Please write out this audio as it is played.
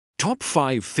Top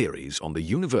 5 Theories on the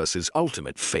Universe's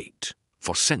Ultimate Fate.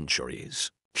 For centuries,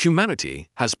 humanity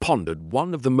has pondered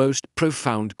one of the most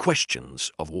profound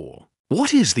questions of all.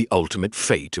 What is the ultimate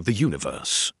fate of the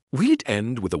universe? Will it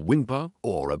end with a whimper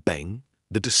or a bang?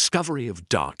 The discovery of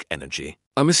dark energy,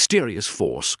 a mysterious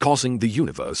force causing the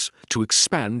universe to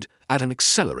expand at an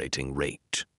accelerating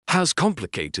rate, has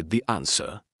complicated the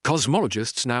answer.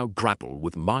 Cosmologists now grapple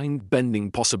with mind-bending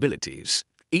possibilities,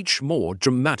 each more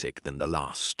dramatic than the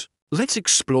last. Let's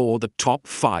explore the top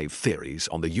 5 theories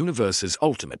on the universe's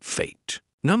ultimate fate.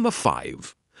 Number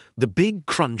 5. The Big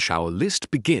Crunch. Our list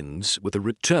begins with a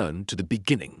return to the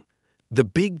beginning. The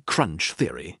Big Crunch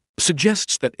theory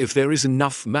suggests that if there is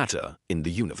enough matter in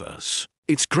the universe,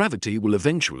 its gravity will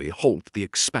eventually halt the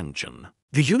expansion.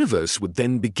 The universe would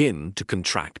then begin to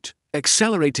contract,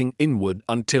 accelerating inward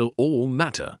until all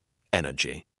matter,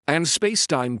 energy, and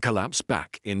space-time collapse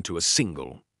back into a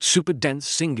single, super-dense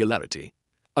singularity,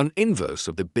 an inverse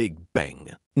of the Big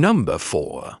Bang. Number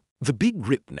 4. The Big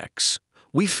Rip. Next,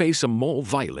 we face a more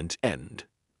violent end.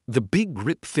 The Big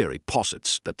Rip theory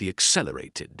posits that the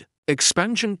accelerated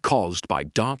expansion caused by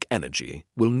dark energy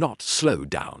will not slow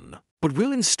down, but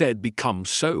will instead become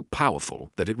so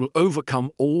powerful that it will overcome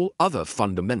all other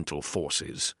fundamental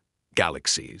forces.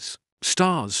 Galaxies,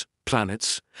 stars,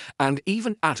 planets, and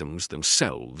even atoms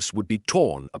themselves would be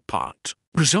torn apart,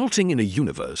 resulting in a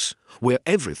universe where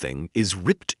everything is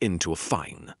ripped into a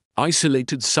fine,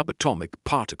 isolated subatomic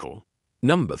particle.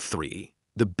 Number 3.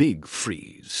 The Big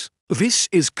Freeze. This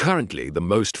is currently the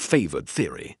most favored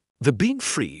theory. The Big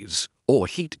Freeze, or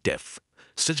heat death,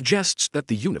 suggests that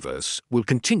the universe will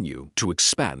continue to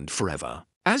expand forever.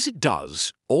 As it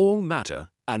does, all matter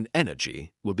and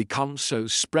energy will become so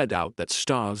spread out that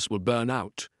stars will burn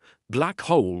out, black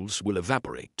holes will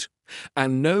evaporate,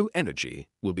 and no energy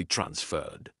will be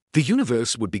transferred. The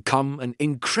universe would become an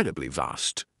incredibly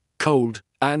vast, cold,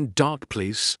 and dark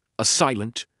place, a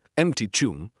silent, empty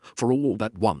tomb for all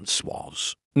that once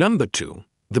was. Number 2.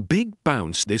 The Big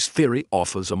Bounce. This theory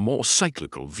offers a more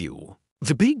cyclical view.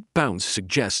 The Big Bounce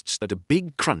suggests that a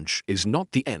Big Crunch is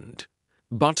not the end,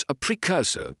 but a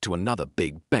precursor to another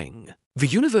Big Bang. The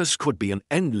universe could be an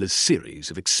endless series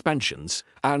of expansions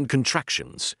and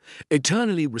contractions,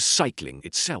 eternally recycling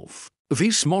itself.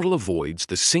 This model avoids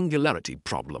the singularity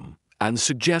problem and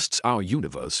suggests our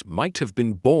universe might have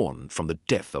been born from the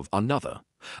death of another,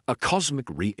 a cosmic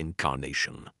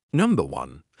reincarnation. Number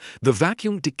 1. The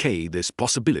Vacuum Decay. This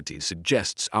possibility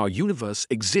suggests our universe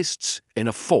exists in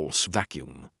a false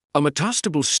vacuum, a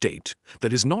metastable state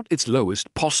that is not its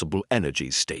lowest possible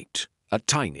energy state. A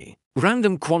tiny,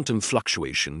 random quantum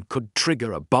fluctuation could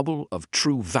trigger a bubble of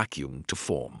true vacuum to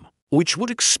form, which would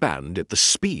expand at the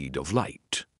speed of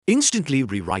light, instantly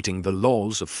rewriting the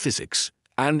laws of physics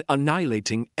and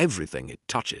annihilating everything it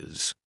touches.